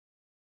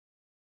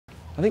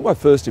I think my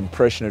first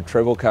impression of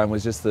Treble Cone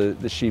was just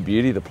the sheer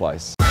beauty of the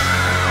place.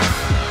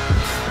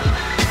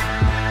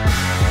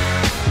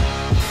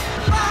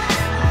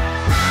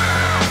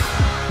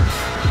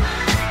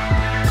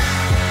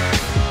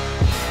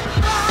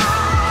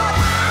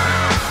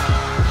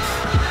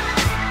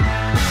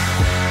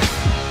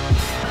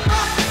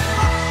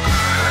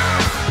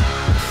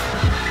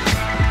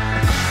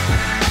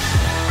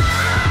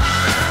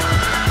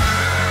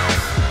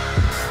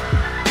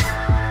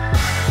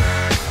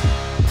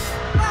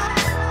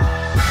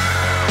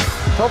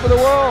 Top of the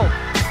world!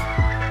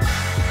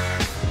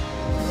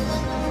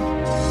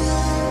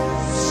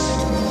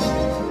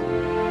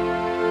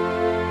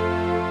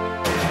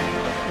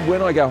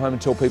 When I go home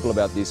and tell people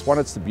about this, one,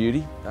 it's the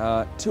beauty,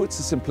 two, it's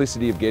the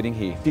simplicity of getting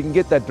here. If you can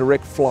get that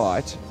direct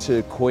flight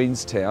to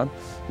Queenstown,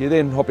 you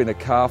then hop in a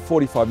car,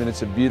 45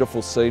 minutes of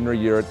beautiful scenery,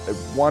 you're at a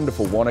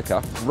wonderful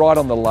Wanaka, right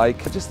on the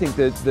lake. I just think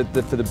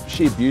that for the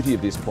sheer beauty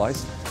of this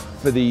place,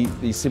 for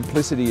the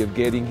simplicity of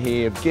getting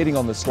here, getting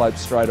on the slope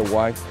straight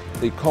away.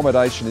 The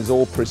accommodation is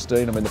all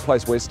pristine. I mean, the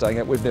place we're staying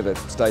at, we've never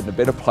stayed in a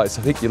better place.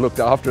 I think you looked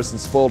after us and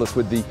spoiled us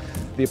with the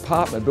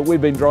apartment, but we've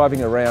been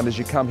driving around as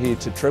you come here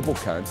to Treble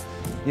Cone.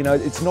 You know,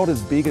 it's not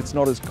as big, it's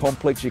not as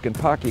complex. You can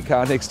park your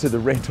car next to the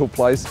rental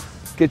place,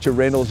 get your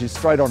rentals, you're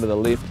straight onto the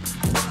lift.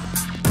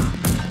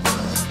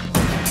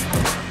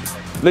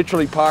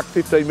 Literally parked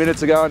 15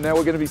 minutes ago and now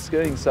we're going to be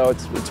skiing, so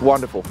it's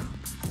wonderful.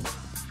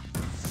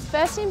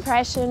 First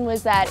impression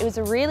was that it was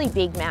a really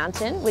big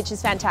mountain, which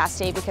is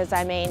fantastic because,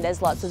 I mean, there's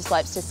lots of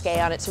slopes to ski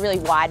on. It's a really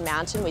wide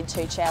mountain with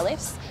 2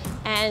 chairlifts,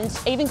 and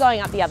even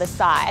going up the other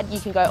side, you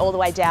can go all the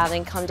way down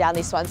and come down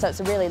this one, so it's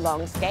a really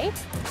long ski.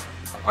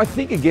 I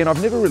think, again,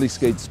 I've never really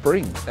skied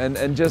spring,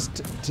 and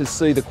just to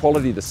see the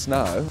quality of the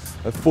snow,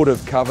 a foot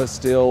of cover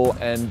still,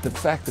 and the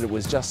fact that it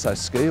was just so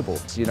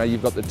skiable. You know,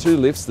 you've got the 2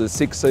 lifts, the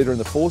 6-seater and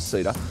the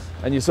 4-seater,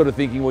 and you're sort of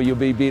thinking, well, you'll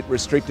be a bit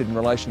restricted in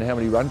relation to how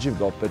many runs you've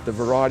got, but the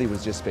variety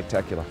was just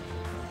spectacular.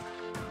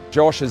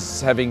 Josh is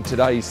having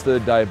today his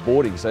 3rd day of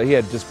boarding, so he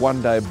had just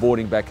 1 day of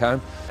boarding back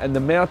home. And the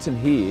mountain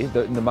here,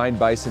 in the main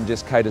basin,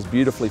 just caters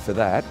beautifully for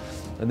that.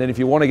 And then if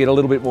you want to get a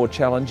little bit more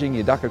challenging,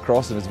 you duck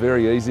across and it's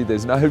very easy.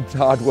 There's no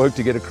hard work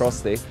to get across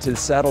there to the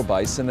Saddle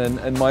Basin.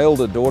 And my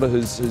older daughter,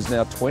 who's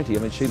now 20, I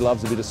mean, she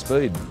loves a bit of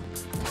speed.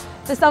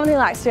 For someone who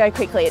likes to go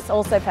quickly, it's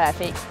also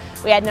perfect.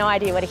 We had no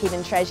idea what a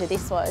hidden treasure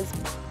this was.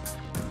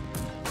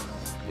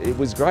 It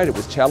was great, it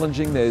was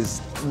challenging.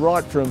 There's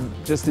right from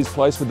just this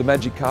place with the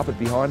magic carpet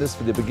behind us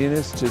for the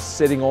beginners to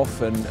setting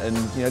off and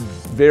you know,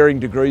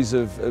 varying degrees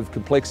of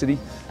complexity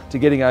to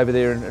getting over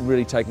there and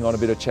really taking on a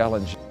bit of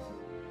challenge.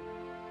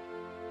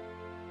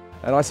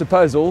 And I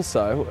suppose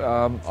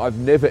also, I've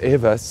never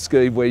ever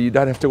skied where you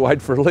don't have to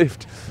wait for a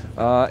lift.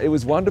 It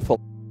was wonderful.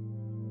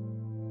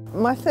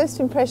 My first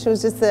impression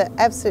was just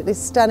absolutely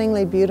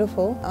stunningly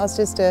beautiful. I was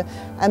just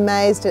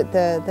amazed at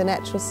the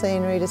natural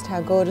scenery, just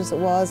how gorgeous it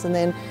was, and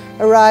then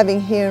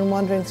arriving here and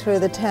wandering through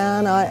the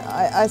town,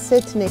 I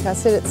said to Nick, I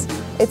said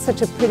it's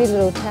such a pretty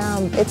little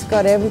town. It's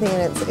got everything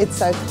and it's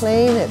so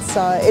clean,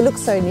 it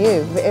looks so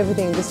new.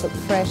 Everything just looked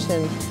fresh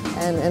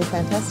and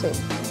fantastic.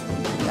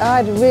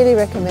 I'd really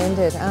recommend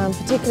it,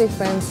 particularly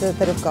friends that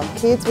have got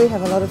kids. We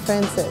have a lot of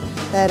friends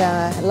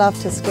that love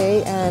to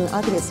ski, and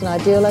I think it's an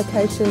ideal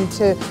location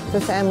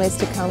for families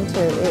to come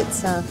to.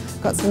 It's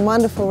got some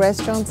wonderful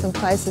restaurants and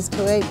places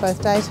to eat,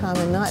 both daytime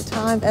and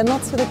nighttime, and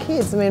lots for the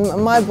kids. I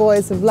mean, my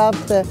boys have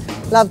loved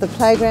the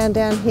playground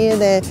down here.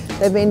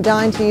 They've been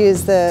dying to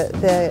use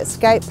the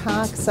skate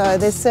park, so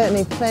there's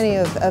certainly plenty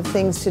of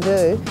things to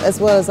do,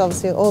 as well as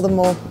obviously all the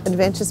more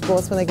adventure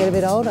sports when they get a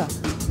bit older.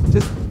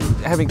 Just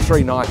having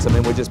 3 nights, I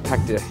mean, we just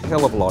packed a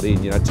hell of a lot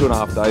in, you know,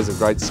 2.5 days of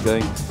great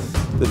skiing.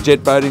 The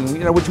jet boating,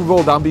 you know, which we've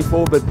all done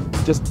before, but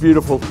just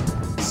beautiful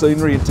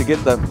scenery, and to get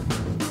the,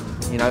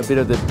 you know, a bit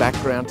of the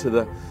background to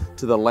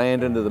the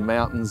land and to the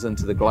mountains and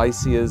to the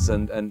glaciers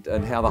and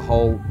how the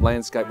whole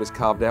landscape was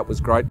carved out was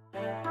great.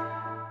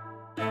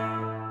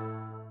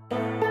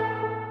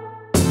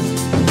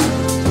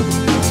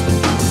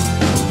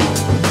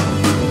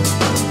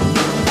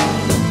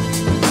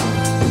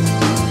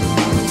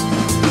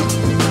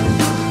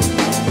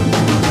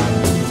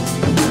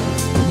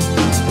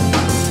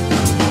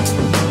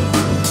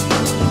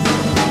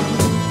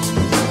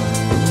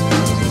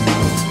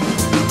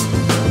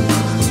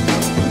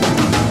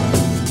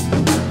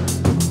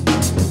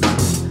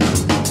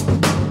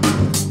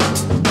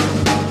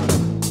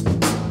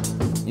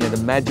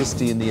 The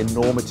majesty and the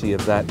enormity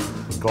of that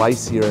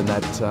glacier and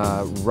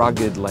that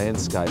rugged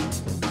landscape.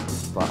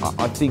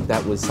 I think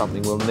that was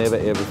something we'll never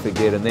ever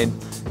forget. And then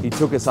he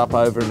took us up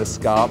over an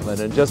escarpment,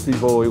 and just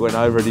before we went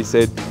over it he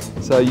said,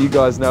 "So you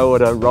guys know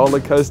what a roller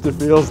coaster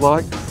feels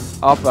like?"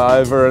 Up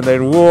over and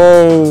then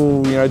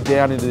whoa, you know,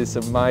 down into this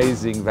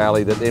amazing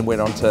valley that then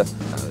went on to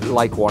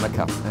Lake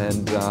Wanaka,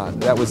 and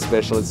that was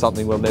special. It's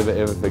something we'll never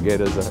ever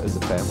forget as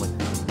a family.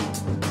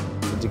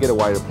 And to get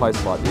away to a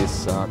place like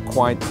this,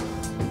 quaint,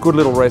 good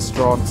little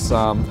restaurants,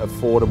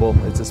 affordable,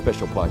 it's a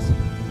special place.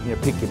 You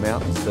know, pick your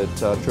mountains, but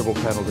Treble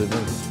Cone will do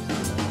me.